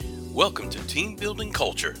Welcome to Team Building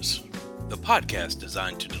Cultures, the podcast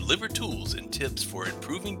designed to deliver tools and tips for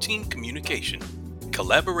improving team communication,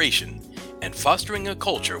 collaboration, and fostering a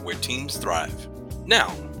culture where teams thrive.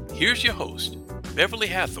 Now, here's your host, Beverly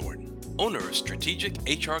Hathorn, owner of Strategic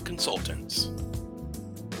HR Consultants.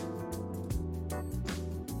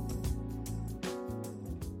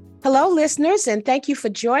 Hello, listeners, and thank you for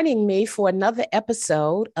joining me for another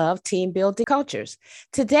episode of Team Building Cultures.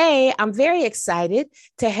 Today, I'm very excited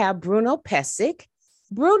to have Bruno Pesec.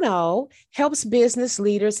 Bruno helps business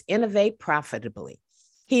leaders innovate profitably.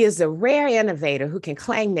 He is a rare innovator who can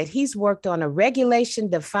claim that he's worked on a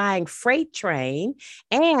regulation-defying freight train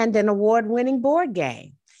and an award-winning board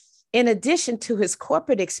game. In addition to his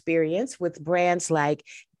corporate experience with brands like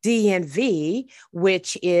DNV,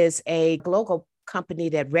 which is a global company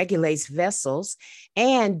that regulates vessels,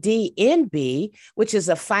 and DNB, which is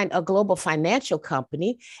a global financial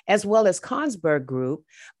company, as well as Kongsberg Group,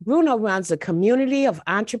 Bruno runs a community of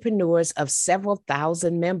entrepreneurs of several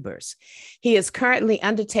thousand members. He is currently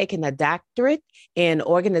undertaking a doctorate in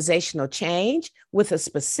organizational change with a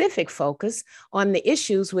specific focus on the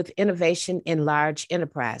issues with innovation in large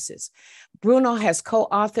enterprises. Bruno has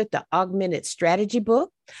co-authored the Augmented Strategy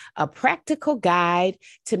book, a practical guide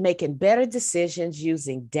to making better decisions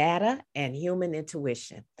using data and human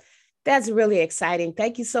intuition. That's really exciting.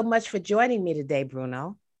 Thank you so much for joining me today,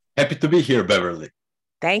 Bruno. Happy to be here, Beverly.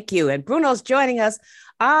 Thank you. And Bruno's joining us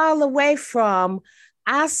all the way from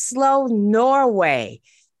Oslo, Norway.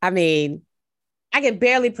 I can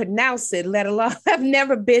barely pronounce it, let alone I've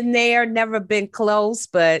never been there, never been close,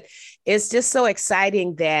 but it's just so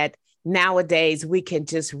exciting that nowadays we can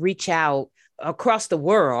just reach out across the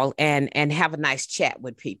world and have a nice chat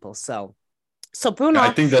with people. So Bruno,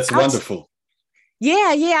 I think that's wonderful.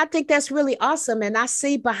 I think that's really awesome. And I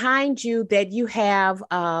see behind you that you have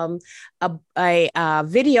a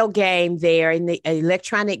video game there in the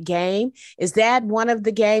electronic game. Is that one of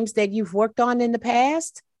the games that you've worked on in the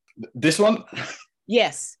past? This one?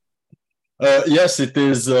 Yes. Yes, it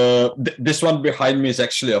is. This one behind me is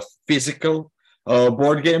actually a physical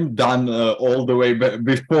board game done all the way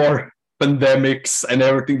before pandemics and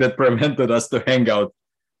everything that prevented us to hang out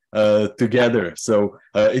together. So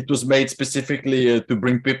it was made specifically to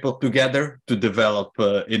bring people together to develop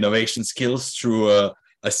innovation skills through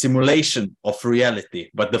a simulation of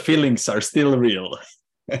reality, but the feelings are still real.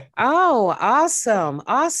 Oh, awesome.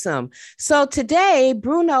 Awesome. So today,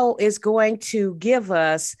 Bruno is going to give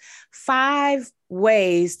us 5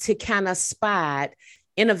 ways to kind of spot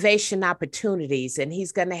innovation opportunities, and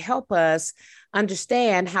he's going to help us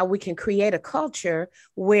understand how we can create a culture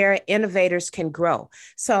where innovators can grow.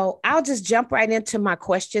 So I'll just jump right into my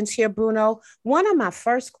questions here, Bruno. One of my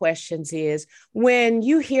first questions is, when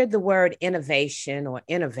you hear the word innovation or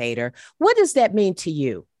innovator, what does that mean to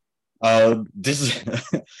you? This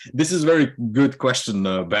is a very good question,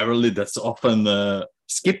 Beverly, that's often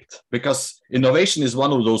skipped, because innovation is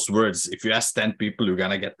one of those words. If you ask 10 people, you're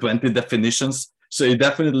going to get 20 definitions. So it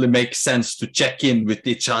definitely makes sense to check in with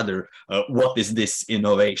each other. What is this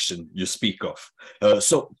innovation you speak of?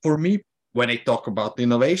 So for me, when I talk about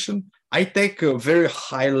innovation, I take a very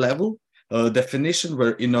high level definition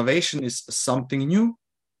where innovation is something new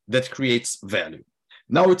that creates value.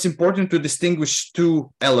 Now, it's important to distinguish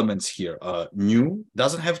 2 elements here. New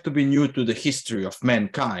doesn't have to be new to the history of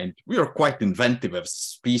mankind. We are quite inventive as a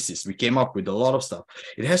species. We came up with a lot of stuff.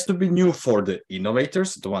 It has to be new for the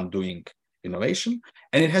innovators, the one doing innovation,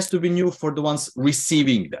 and it has to be new for the ones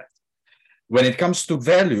receiving that. When it comes to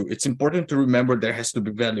value, it's important to remember there has to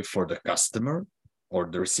be value for the customer or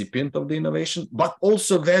the recipient of the innovation, but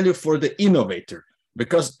also value for the innovator.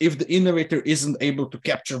 Because if the innovator isn't able to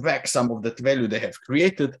capture back some of that value they have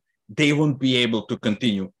created, they won't be able to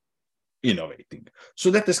continue innovating. So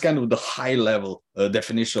that is kind of the high level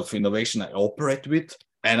definition of innovation I operate with.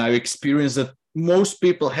 And I've experienced that most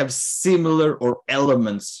people have similar or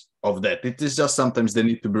elements of that. It is just sometimes they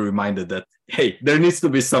need to be reminded that, hey, there needs to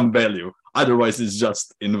be some value. Otherwise, it's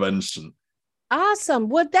just invention. Awesome.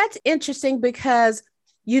 Well, that's interesting, because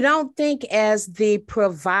you don't think as the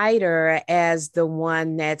provider as the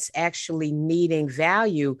one that's actually needing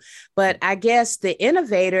value, but I guess the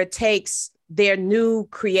innovator takes their new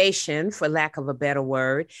creation, for lack of a better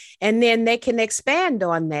word, and then they can expand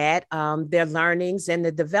on that, their learnings and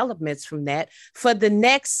the developments from that for the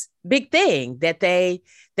next big thing that they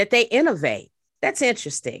innovate. That's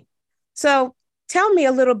interesting. So tell me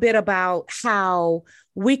a little bit about how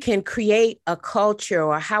we can create a culture,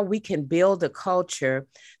 or how we can build a culture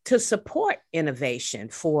to support innovation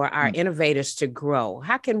for our innovators to grow.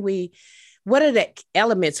 What are the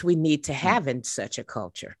elements we need to have in such a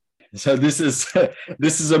culture? So this is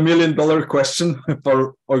 $1 million question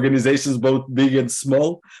for organizations both big and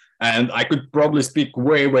small, and I could probably speak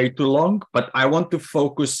way too long, but I want to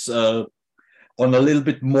focus on a little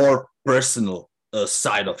bit more personal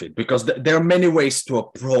side of it, because there are many ways to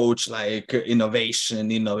approach like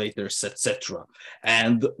innovation, innovators, etc.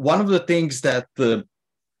 And one of the things that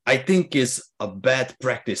I think is a bad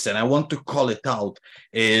practice, and I want to call it out,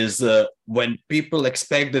 is when people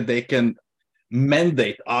expect that they can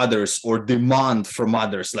mandate others or demand from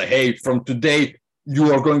others, like, hey, from today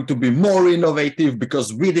you are going to be more innovative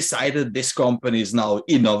because we decided this company is now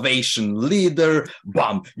innovation leader.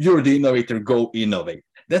 Bam, you're the innovator, go innovate.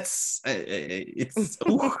 That's it's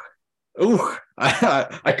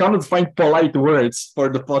I cannot find polite words for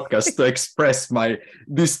the podcast to express my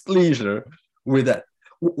displeasure with that.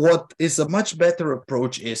 What is a much better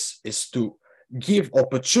approach is to give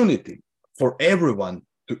opportunity for everyone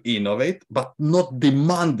to innovate, but not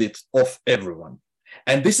demand it of everyone.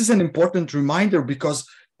 And this is an important reminder because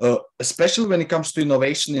especially when it comes to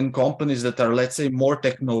innovation in companies that are, let's say, more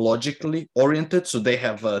technologically oriented, so they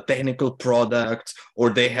have technical products or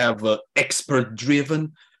they have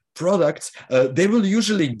expert-driven products, they will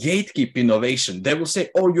usually gatekeep innovation. They will say,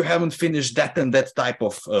 oh, you haven't finished that and that type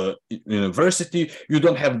of university, you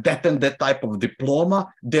don't have that and that type of diploma,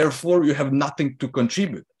 therefore you have nothing to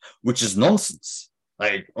contribute, which is nonsense.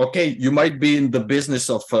 Like, okay, you might be in the business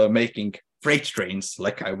of making freight trains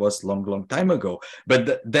like I was long time ago,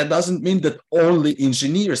 but that doesn't mean that only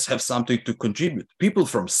engineers have something to contribute. People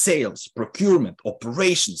from sales, procurement,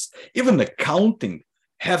 operations, even accounting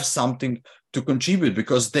have something to contribute,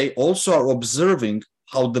 because they also are observing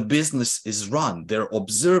how the business is run. They're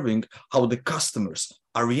observing how the customers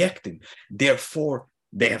are reacting. Therefore,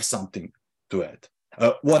 they have something to add.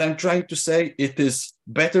 What I'm trying to say, it is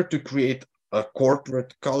better to create a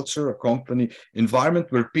corporate culture, a company environment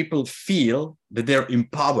where people feel that they're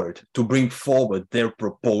empowered to bring forward their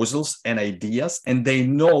proposals and ideas, and they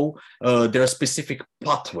know there are specific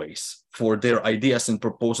pathways for their ideas and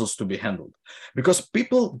proposals to be handled. Because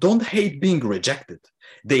people don't hate being rejected,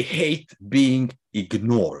 they hate being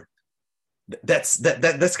ignored. That's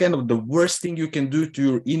kind of the worst thing you can do to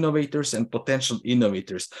your innovators and potential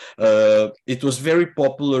innovators. It was very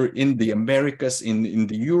popular in the Americas, in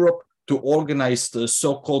the Europe, to organize the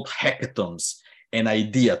so-called hackathons and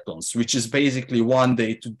ideathons, which is basically 1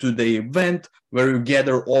 day to 2 day event where you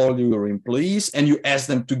gather all your employees and you ask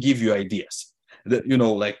them to give you ideas. You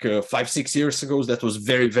know, like 5-6 years ago, that was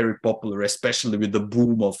very popular, especially with the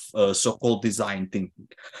boom of so-called design thinking.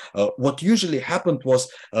 What usually happened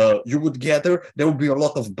was you would gather, there would be a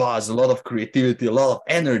lot of buzz, a lot of creativity, a lot of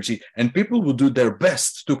energy, and people would do their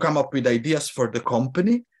best to come up with ideas for the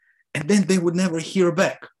company, and then they would never hear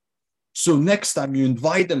back. So next time you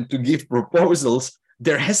invite them to give proposals,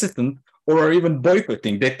 they're hesitant or are even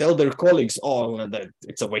boycotting. They tell their colleagues, oh,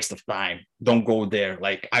 it's a waste of time. Don't go there.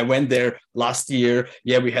 Like, I went there last year.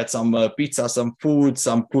 Yeah, we had some pizza, some food,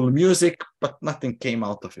 some cool music, but nothing came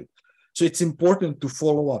out of it. So it's important to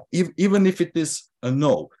follow up, even if it is a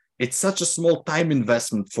no. It's such a small time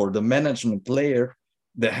investment for the management layer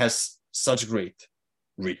that has such great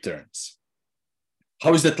returns.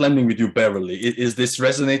 How is that landing with you, Beverly? Is this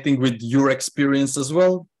resonating with your experience as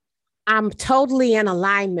well? I'm totally in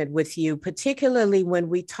alignment with you, particularly when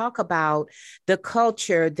we talk about the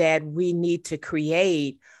culture that we need to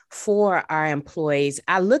create for our employees.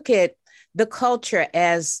 I look at the culture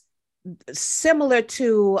as similar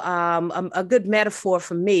to a good metaphor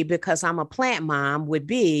for me, because I'm a plant mom, would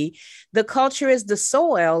be the culture is the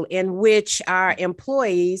soil in which our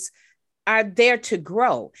employees are there to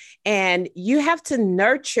grow. And you have to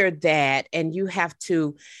nurture that, and you have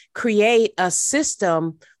to create a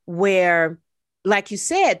system where, like you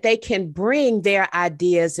said, they can bring their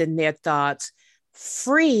ideas and their thoughts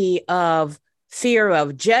free of fear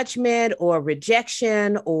of judgment or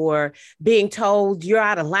rejection or being told you're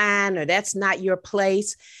out of line or that's not your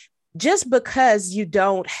place. Just because you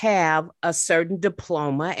don't have a certain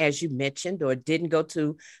diploma, as you mentioned, or didn't go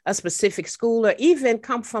to a specific school or even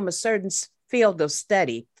come from a certain field of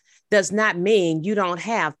study, does not mean you don't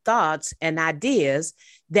have thoughts and ideas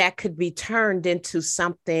that could be turned into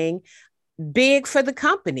something big for the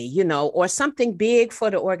company, you know, or something big for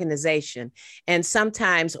the organization. And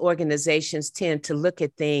sometimes organizations tend to look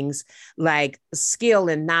at things like skill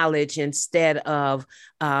and knowledge instead of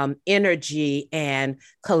energy and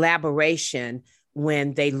collaboration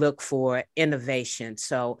when they look for innovation.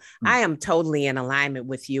 So I am totally in alignment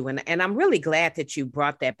with you. And I'm really glad that you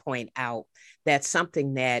brought that point out. That's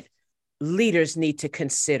something that leaders need to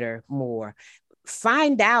consider more.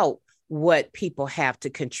 Find out what people have to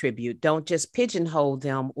contribute. Don't just pigeonhole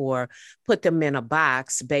them or put them in a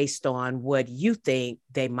box based on what you think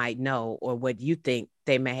they might know or what you think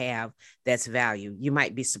they may have that's value. You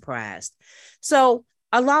might be surprised. So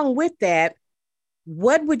along with that,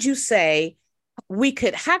 what would you say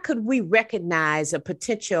how could we recognize a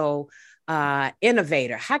potential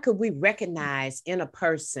innovator? How could we recognize in a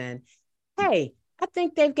person, hey, I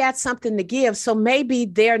think they've got something to give. So maybe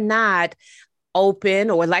they're not open,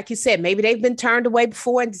 or like you said, maybe they've been turned away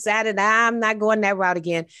before and decided, I'm not going that route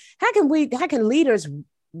again. How can leaders,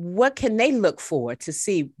 what can they look for to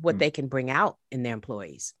see what they can bring out in their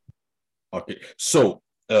employees? Okay, so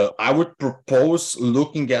I would propose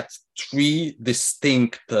looking at three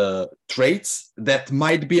distinct traits that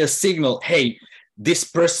might be a signal, hey, this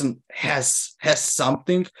person has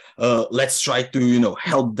something. Let's try to,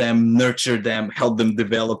 help them, nurture them, help them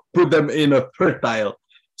develop, put them in a fertile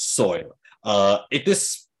soil. It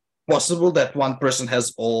is possible that one person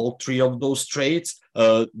has all three of those traits.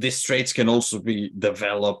 These traits can also be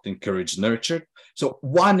developed, encouraged, nurtured. So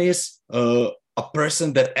one is a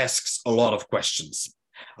person that asks a lot of questions.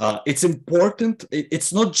 It's important.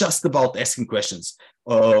 It's not just about asking questions.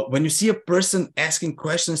 When you see a person asking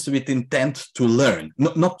questions with intent to learn,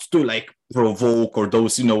 not to like provoke or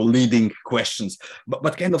those, leading questions,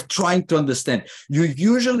 but kind of trying to understand. You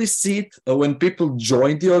usually see it when people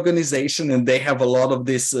join the organization and they have a lot of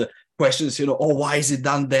these questions, oh, why is it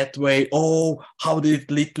done that way? Oh, how did it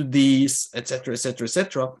lead to this, etc., etc.,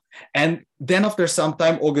 etc. And then after some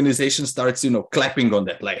time, organization starts, clapping on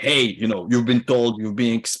that, like, hey, you've been told, you've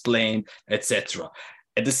been explained, etc.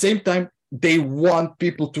 At the same time, they want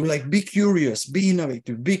people to like be curious, be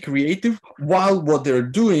innovative, be creative, while what they're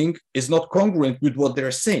doing is not congruent with what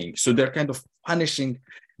they're saying. So they're kind of punishing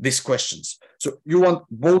these questions. So you want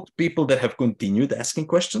both people that have continued asking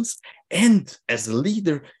questions, and as a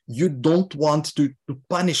leader, you don't want to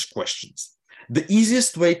punish questions. The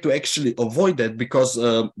easiest way to actually avoid that, because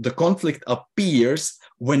the conflict appears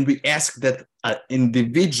when we ask that an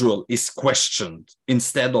individual is questioned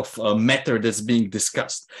instead of a matter that's being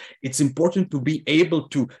discussed. It's important to be able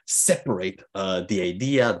to separate the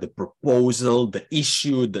idea, the proposal, the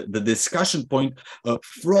issue, the discussion point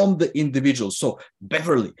from the individual. So,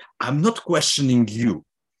 Beverly, I'm not questioning you.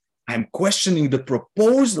 I'm questioning the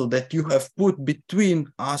proposal that you have put between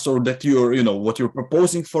us, or that you're, what you're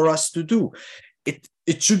proposing for us to do.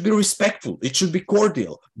 It should be respectful. It should be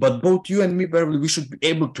cordial. But both you and me, Beverly, we should be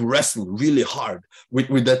able to wrestle really hard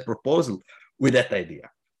with that proposal, with that idea.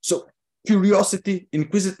 So curiosity,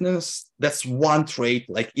 inquisitiveness, that's one trait.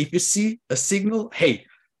 Like if you see a signal, hey,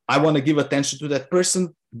 I want to give attention to that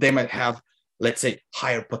person, they might have, let's say,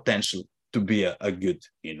 higher potential to be a good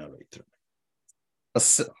innovator.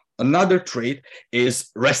 Another trait is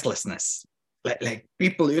restlessness. Like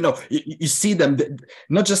people, you see them,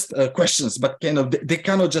 not just questions, but kind of, they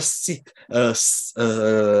cannot just sit,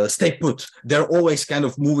 stay put. They're always kind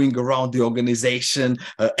of moving around the organization,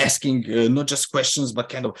 asking not just questions, but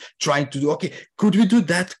kind of trying to do, okay, could we do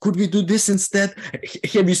that? Could we do this instead?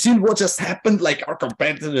 Have you seen what just happened? Like our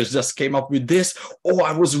competitors just came up with this. Oh,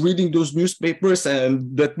 I was reading those newspapers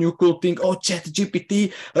and that new cool thing. Oh,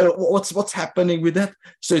 ChatGPT, what's happening with that?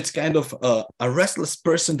 So it's kind of a restless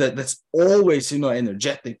person that's always,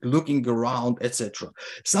 energetic, looking around, etc.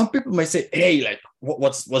 Some people might say, hey, like,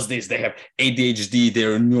 what's this? They have ADHD,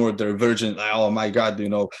 they're neurodivergent. Oh my God,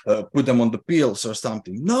 put them on the pills or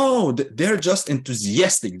something. No, they're just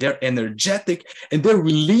enthusiastic, they're energetic, and they're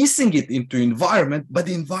releasing it into environment, but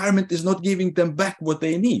the environment is not giving them back what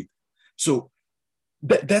they need. So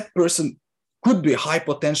that person could be a high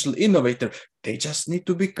potential innovator. They just need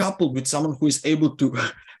to be coupled with someone who is able to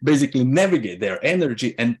basically navigate their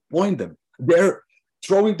energy and point them. They're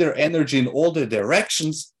throwing their energy in all the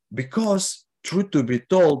directions because, truth to be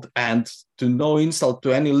told, and to no insult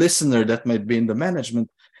to any listener that might be in the management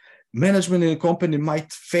in a company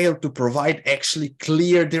might fail to provide actually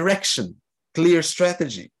clear direction, clear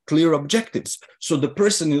strategy, clear objectives. So the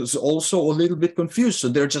person is also a little bit confused. So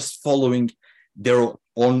they're just following their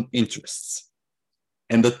own interests.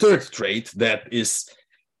 And the third trait that is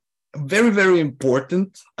very, very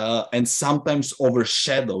important and sometimes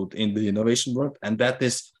overshadowed in the innovation world, and that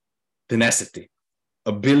is tenacity,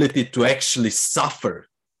 ability to actually suffer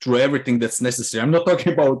through everything that's necessary. I'm not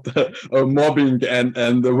talking about mobbing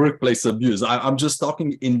and the workplace abuse. I'm just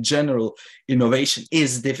talking in general. Innovation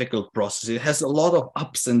is a difficult process. It has a lot of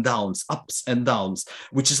ups and downs,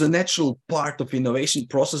 which is a natural part of innovation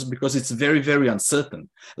process because it's very, very uncertain.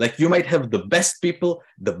 Like you might have the best people,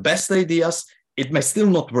 the best ideas, it may still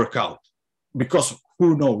not work out because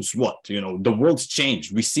who knows what. The world's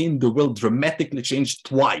changed. We've seen the world dramatically change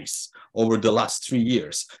twice over the last 3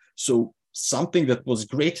 years. So something that was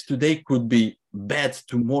great today could be bad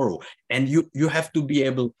tomorrow. And you have to be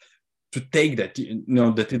able to take that,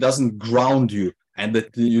 that it doesn't ground you and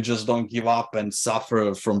that you just don't give up and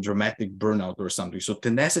suffer from dramatic burnout or something. So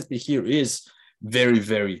tenacity here is very,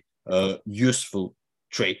 very useful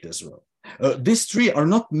trait as well. These three are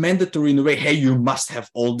not mandatory in a way, hey, you must have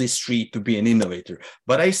all these three to be an innovator.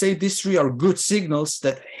 But I say these three are good signals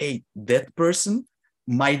that, hey, that person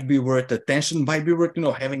might be worth attention, might be worth,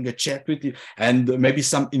 having a chat with you and maybe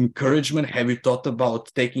some encouragement. Have you thought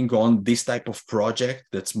about taking on this type of project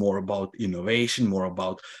that's more about innovation, more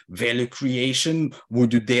about value creation?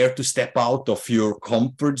 Would you dare to step out of your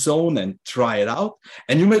comfort zone and try it out?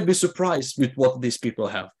 And you might be surprised with what these people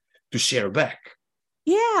have to share back.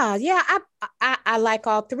 Yeah. I like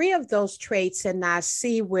all three of those traits, and I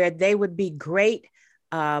see where they would be great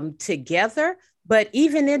together. But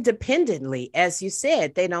even independently, as you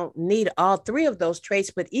said, they don't need all three of those traits,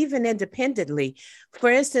 but even independently, for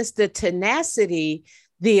instance, the tenacity,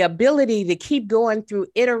 the ability to keep going through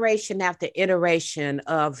iteration after iteration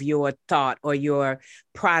of your thought or your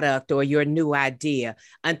product or your new idea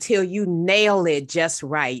until you nail it just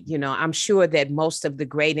right. I'm sure that most of the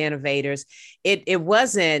great innovators, it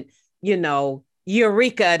wasn't,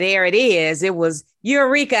 Eureka, there it is. It was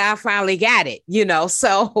Eureka, I finally got it,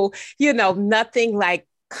 so, nothing like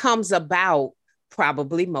comes about,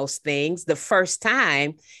 probably most things, the first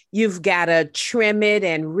time. You've got to trim it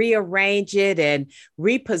and rearrange it and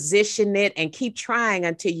reposition it and keep trying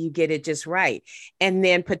until you get it just right. And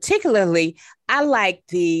then particularly, I like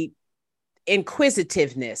the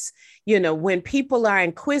inquisitiveness. When people are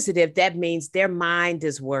inquisitive, that means their mind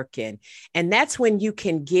is working. And that's when you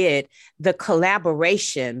can get the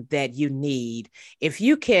collaboration that you need. If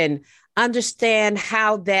you can understand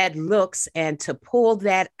how that looks and to pull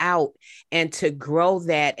that out and to grow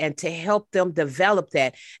that and to help them develop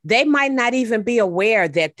that, they might not even be aware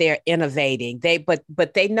that they're innovating.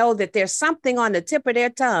 But they know that there's something on the tip of their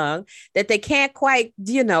tongue that they can't quite,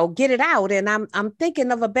 get it out. And I'm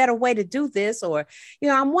thinking of a better way to do this, or,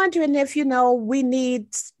 I'm wondering if, we need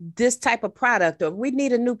this type of product or we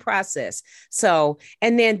need a new process. So,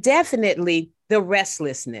 and then definitely the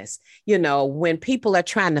restlessness, when people are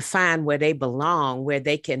trying to find where they belong, where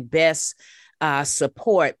they can best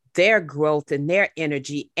support their growth and their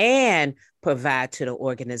energy and provide to the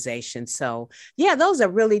organization. So yeah, those are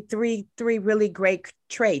really three really great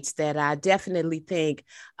traits that I definitely think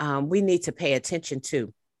we need to pay attention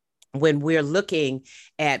to when we're looking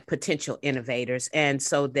at potential innovators, and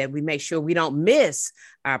so that we make sure we don't miss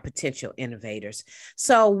our potential innovators.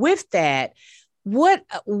 So with that,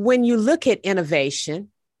 when you look at innovation,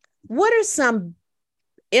 what are some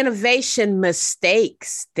innovation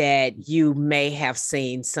mistakes that you may have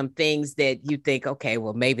seen? Some things that you think, okay,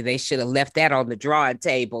 well, maybe they should have left that on the drawing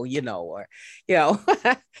table, or,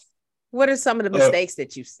 what are some of the mistakes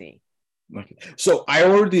that you've seen? Okay. So I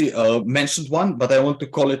already mentioned one, but I want to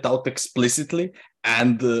call it out explicitly.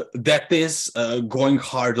 And that is going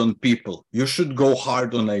hard on people. You should go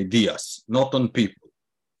hard on ideas, not on people.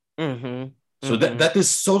 Mm-hmm. So that is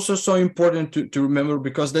so important to remember,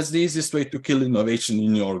 because that's the easiest way to kill innovation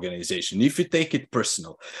in your organization, if you take it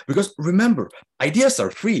personal. Because remember, ideas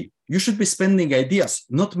are free. You should be spending ideas,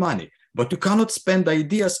 not money. But you cannot spend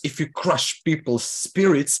ideas if you crush people's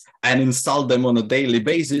spirits and install them on a daily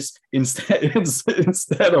basis instead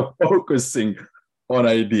of focusing on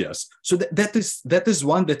ideas. So that is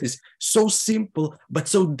one that is so simple but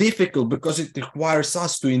so difficult, because it requires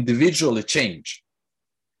us to individually change.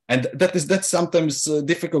 And that's sometimes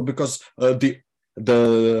difficult, because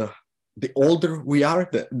the older we are,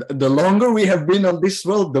 the longer we have been on this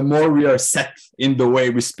world, the more we are set in the way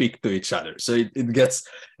we speak to each other. So it gets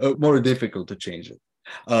more difficult to change it.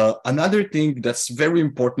 Another thing that's very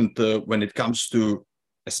important when it comes to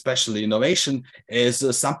especially innovation is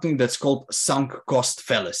something that's called sunk cost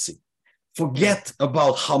fallacy. Forget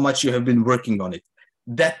about how much you have been working on it.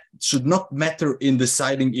 That should not matter in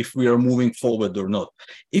deciding if we are moving forward or not.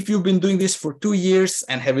 If you've been doing this for 2 years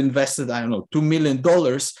and have invested, $2 million,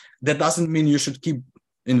 that doesn't mean you should keep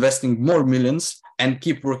investing more millions and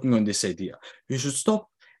keep working on this idea. You should stop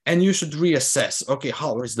and you should reassess. Okay,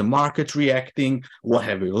 how is the market reacting? What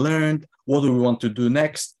have we learned? What do we want to do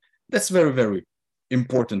next? That's very, very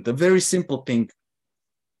important. A very simple thing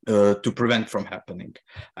to prevent from happening.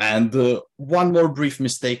 And one more brief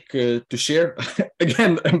mistake to share.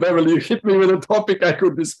 Again, Beverly, you hit me with a topic I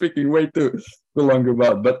could be speaking way too long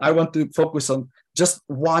about, but I want to focus on just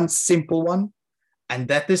one simple one. And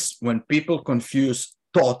that is when people confuse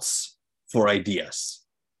thoughts for ideas.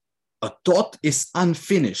 A thought is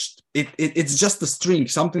unfinished. It's just a string,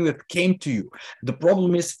 something that came to you. The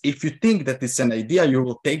problem is, if you think that it's an idea, you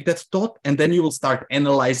will take that thought and then you will start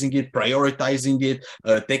analyzing it, prioritizing it,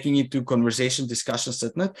 taking it to conversation, discussions,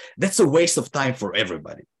 etc. That's a waste of time for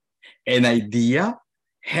everybody. An idea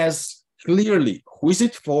has clearly who is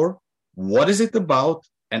it for, what is it about,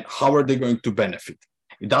 and how are they going to benefit.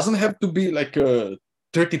 It doesn't have to be like a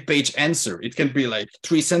 30-page answer. It can be like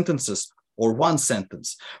 3 sentences or 1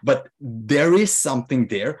 sentence, but there is something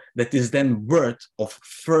there that is then worth of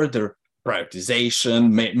further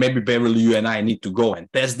prioritization. Maybe Beverly, you and I need to go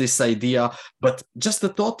and test this idea, but just a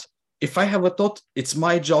thought. If I have a thought, it's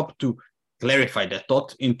my job to clarify that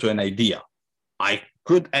thought into an idea. I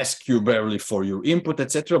could ask you, Beverly, for your input,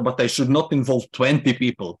 etc., but I should not involve 20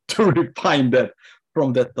 people to refine that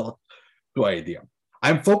from that thought to idea.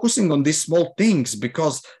 I'm focusing on these small things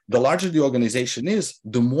because the larger the organization is,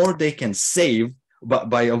 the more they can save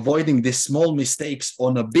by avoiding these small mistakes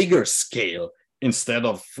on a bigger scale, instead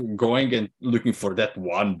of going and looking for that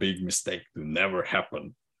one big mistake to never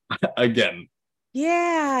happen again.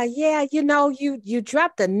 Yeah. You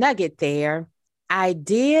dropped a nugget there.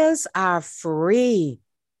 Ideas are free.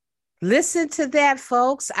 Listen to that,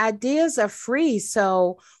 folks. Ideas are free.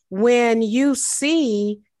 So when you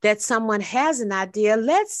see that someone has an idea,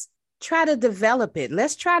 let's try to develop it.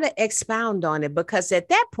 Let's try to expound on it, because at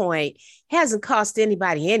that point, it hasn't cost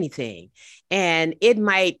anybody anything. And it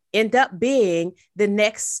might end up being the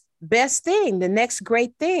next best thing, the next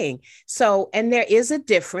great thing. So, and there is a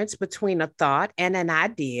difference between a thought and an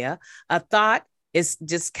idea. A thought is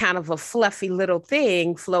just kind of a fluffy little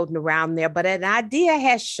thing floating around there, but an idea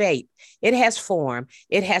has shape, it has form,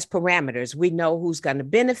 it has parameters. We know who's going to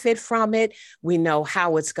benefit from it. We know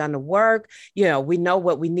how it's going to work. We know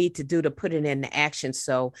what we need to do to put it into action.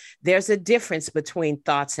 So there's a difference between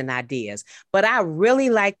thoughts and ideas. But I really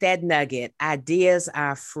like that nugget. Ideas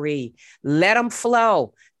are free. Let them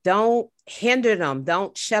flow. Don't hinder them.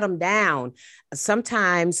 Don't shut them down.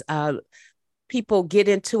 Sometimes, people get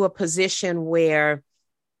into a position where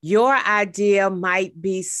your idea might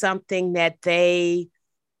be something that they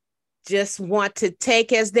just want to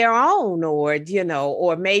take as their own, or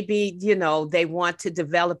maybe, they want to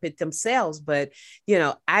develop it themselves, but,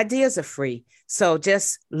 ideas are free. So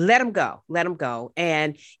just let them go.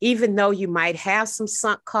 And even though you might have some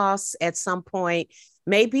sunk costs at some point,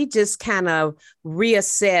 maybe just kind of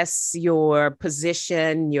reassess your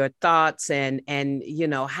position, your thoughts, and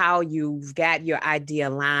how you've got your idea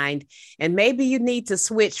aligned. And maybe you need to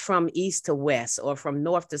switch from east to west, or from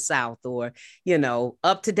north to south, or,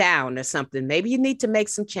 up to down or something. Maybe you need to make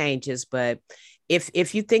some changes, but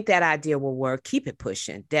if you think that idea will work, keep it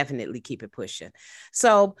pushing. Definitely keep it pushing.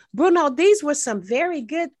 So, Bruno, these were some very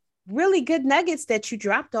good, really good nuggets that you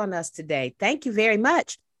dropped on us today. Thank you very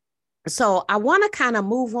much. So I want to kind of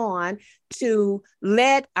move on to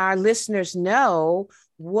let our listeners know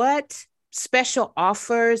what special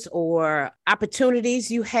offers or opportunities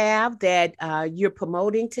you have that you're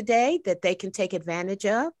promoting today that they can take advantage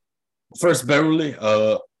of. First, Beverly,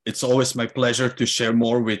 it's always my pleasure to share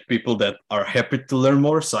more with people that are happy to learn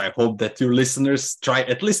more. So I hope that your listeners try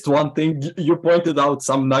at least one thing. You pointed out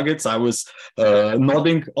some nuggets. I was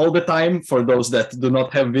nodding all the time. For those that do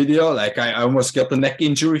not have video, like I almost got a neck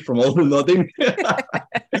injury from all the nodding.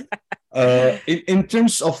 In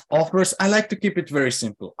terms of offers, I like to keep it very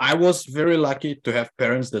simple. I was very lucky to have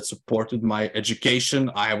parents that supported my education.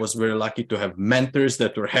 I was very lucky to have mentors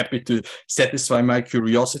that were happy to satisfy my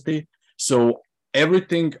curiosity. So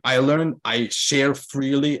everything I learn, I share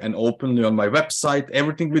freely and openly on my website.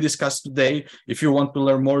 Everything we discussed today, if you want to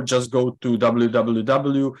learn more, just go to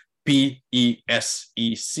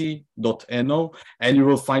www.pesec.no and you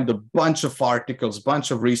will find a bunch of articles,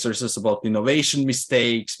 bunch of resources about innovation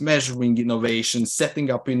mistakes, measuring innovation,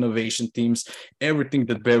 setting up innovation teams, everything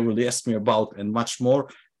that Beverly asked me about and much more.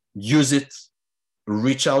 Use it.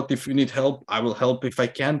 Reach out if you need help. I will help if I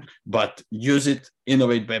can, but use it,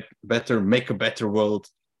 innovate better, make a better world.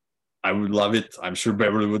 I would love it. I'm sure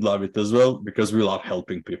Beverly would love it as well, because we love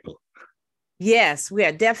helping people. Yes, we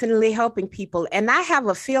are definitely helping people. And I have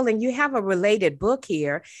a feeling you have a related book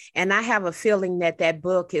here. And I have a feeling that that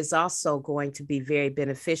book is also going to be very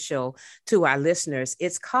beneficial to our listeners.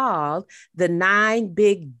 It's called The 9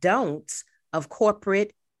 Big Don'ts of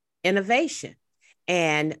Corporate Innovation.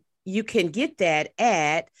 And you can get that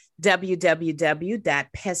at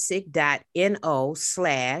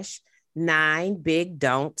www.pesec.no/9 Big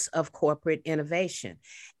Don'ts of Corporate Innovation.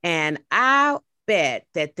 And I'll bet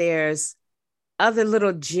that there's other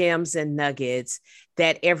little gems and nuggets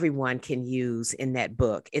that everyone can use in that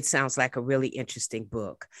book. It sounds like a really interesting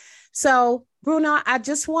book. So, Bruno, I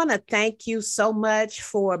just want to thank you so much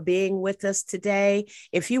for being with us today.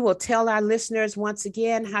 If you will tell our listeners once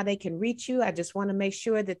again how they can reach you, I just want to make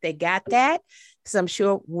sure that they got that, because I'm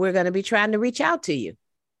sure we're going to be trying to reach out to you.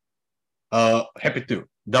 Happy to.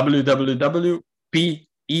 www.pesec.no.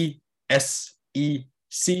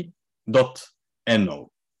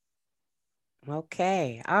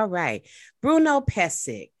 Okay. All right. Bruno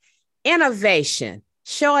Pesec, innovation,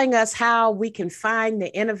 showing us how we can find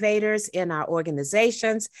the innovators in our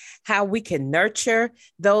organizations, how we can nurture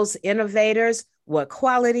those innovators, what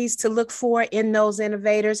qualities to look for in those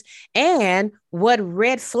innovators, and what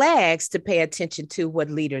red flags to pay attention to, what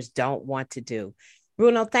leaders don't want to do.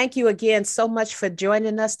 Bruno, thank you again so much for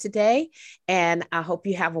joining us today. And I hope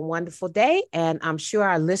you have a wonderful day. And I'm sure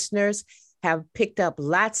our listeners have picked up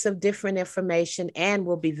lots of different information and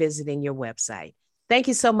will be visiting your website. Thank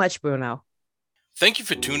you so much, Bruno. Thank you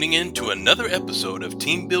for tuning in to another episode of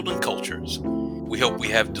Team Building Cultures. We hope we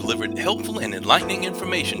have delivered helpful and enlightening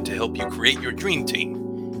information to help you create your dream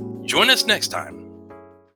team. Join us next time